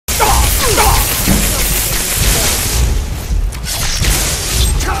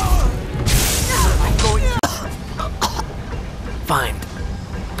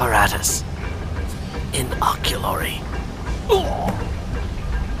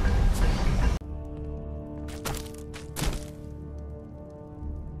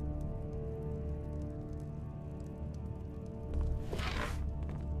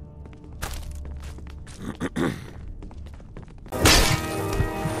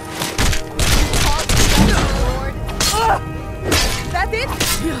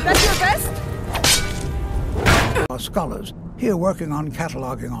That's your best? Our scholars here working on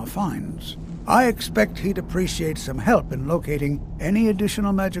cataloging our finds. I expect he'd appreciate some help in locating any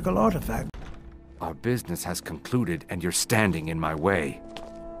additional magical artifacts. Our business has concluded, and you're standing in my way.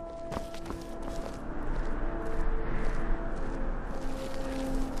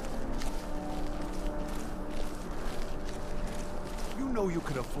 You know you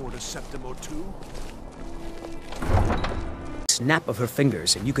could afford a septim or two. Snap of her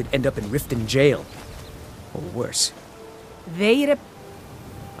fingers, and you could end up in Riften jail. Or worse.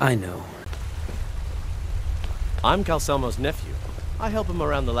 I know. I'm Calcelmo's nephew. I help him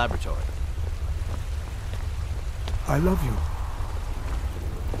around the laboratory. I love you.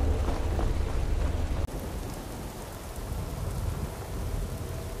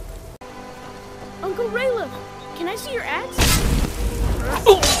 Uncle Rayla, can I see your axe?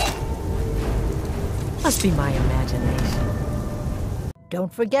 Must be my imagination.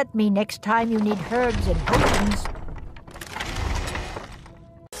 Don't forget me next time you need herbs and potions.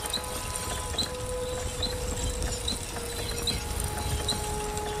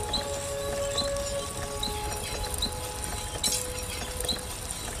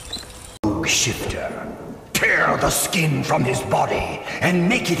 Shifter, tear the skin from his body and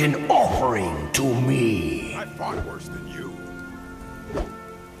make it an offering to me. I fought worse than you.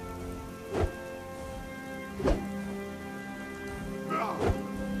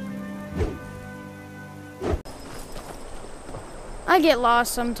 I get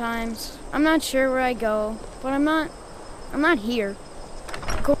lost sometimes. I'm not sure where I go, but I'm not here.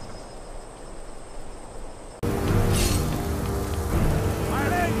 Go.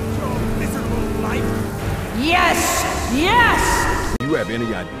 Yes! Yes! You have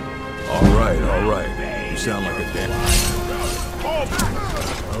any idea? All right. You sound like a damn...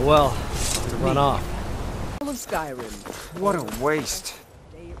 Oh well, to run off. Of Skyrim. What a waste.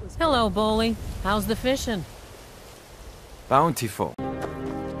 Hello, Bolly. How's the fishing? Bountiful.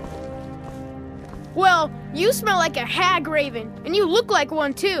 Well, you smell like a hag raven, and you look like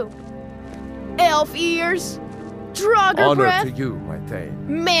one too. Elf ears, draugr Honor breath, to you, my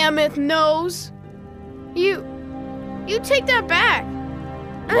thane. mammoth nose. You take that back.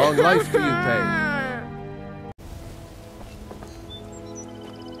 Long life to you, thane.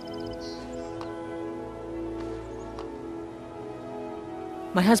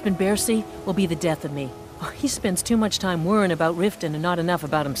 My husband, Bercy, will be the death of me. Oh, he spends too much time worrying about Riften and not enough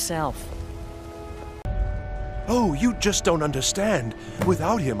about himself. Oh, you just don't understand.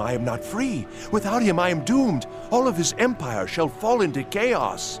 Without him, I am not free. Without him, I am doomed. All of his empire shall fall into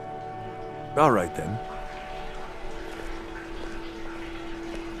chaos. All right, then.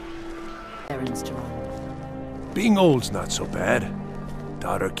 Errands to run. Being old's not so bad.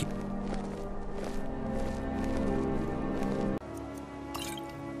 Daughter keep...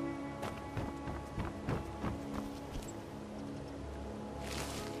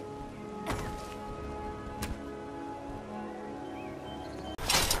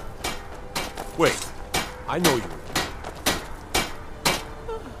 Wait, I know you.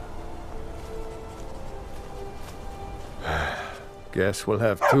 Guess we'll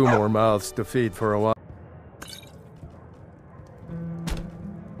have 2 more mouths to feed for a while.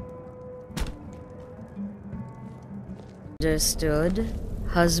 Understood,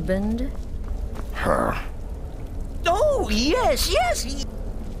 husband? Her. Oh, yes.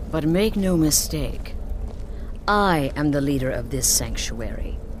 But make no mistake, I am the leader of this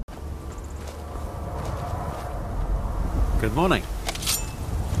sanctuary. Good morning.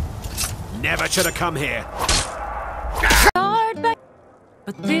 Never should have come here.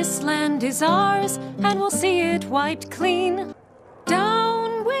 But this land is ours, and we'll see it wiped clean.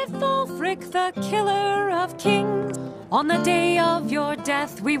 Down with Ulfric, the killer of kings. On the day of your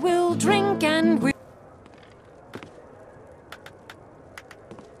death, we will drink and we...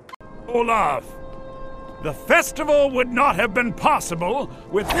 Olaf, the festival would not have been possible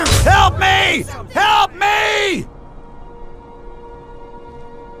with... Help me! Help me!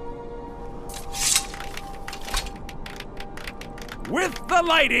 With the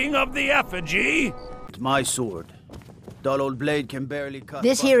lighting of the effigy... My sword. Dull old blade can barely cut...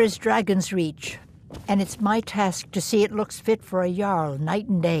 This here is Dragon's Reach, and it's my task to see it looks fit for a Jarl night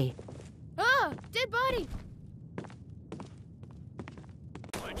and day. Ah, dead body.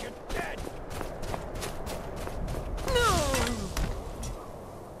 You're dead.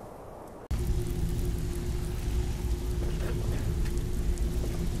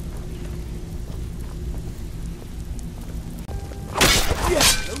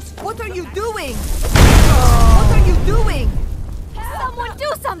 What are you doing? What are you doing? Someone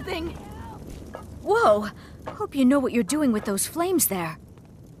do something! Whoa! Hope you know what you're doing with those flames there.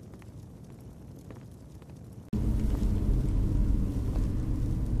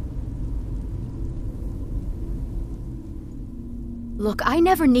 Look, I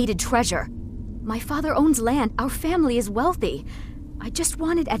never needed treasure. My father owns land. Our family is wealthy. I just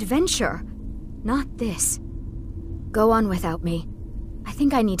wanted adventure. Not this. Go on without me. I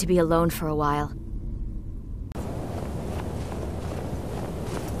think I need to be alone for a while.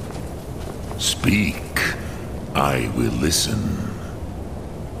 Speak. I will listen.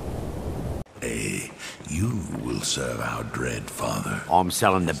 You will serve our dread father. I'm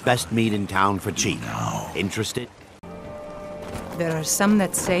selling the best meat in town for cheap. Interested? There are some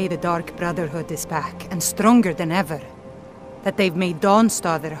that say the Dark Brotherhood is back, and stronger than ever. That they've made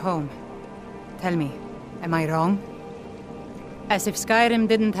Dawnstar their home. Tell me, am I wrong? As if Skyrim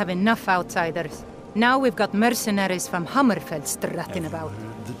didn't have enough outsiders. Now we've got mercenaries from Hammerfell strutting about.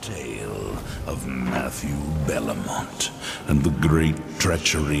 The tale of Matthew Bellamont and the great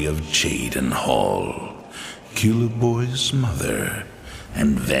treachery of Chaden Hall. Killboy's mother,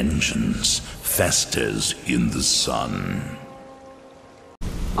 and vengeance festers in the sun.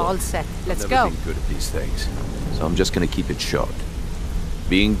 All set. Let's Never go. been good at these things, so I'm just gonna keep it short.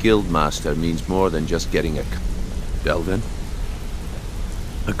 Being Guildmaster means more than just getting a... Delvin?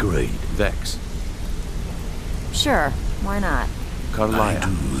 Agreed. Vex. Sure, why not? Carlisle. I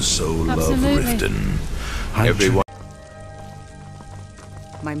do so Absolutely. love Riften. Everyone.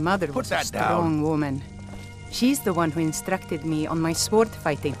 My mother was a strong woman. She's the one who instructed me on my sword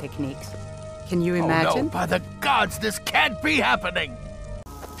fighting techniques. Can you imagine? Oh no, by the gods, this can't be happening!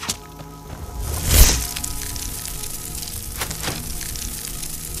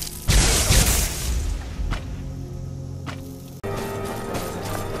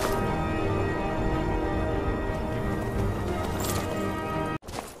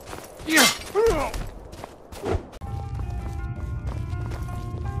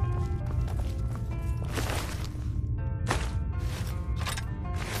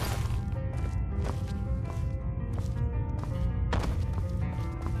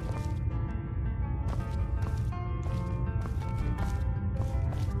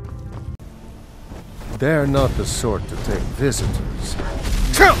 They're not the sort to take visitors.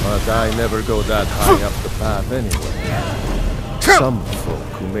 But I never go that high up the path anyway. Some folk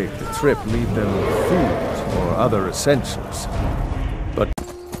who make the trip leave them with food or other essentials. But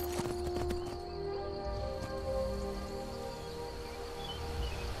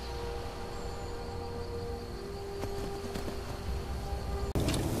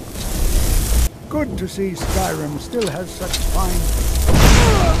Good to see Skyrim still has such fine...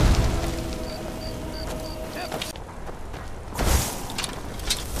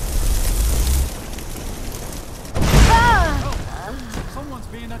 Someone's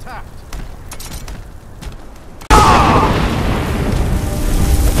being attacked.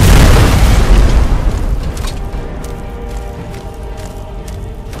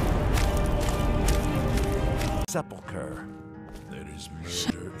 Sepulchre. There is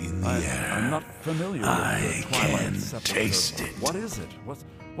murder in the air. I'm not familiar with I the Twilight can Sepulchre. taste it. What is it?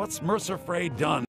 What's Mercer Frey done?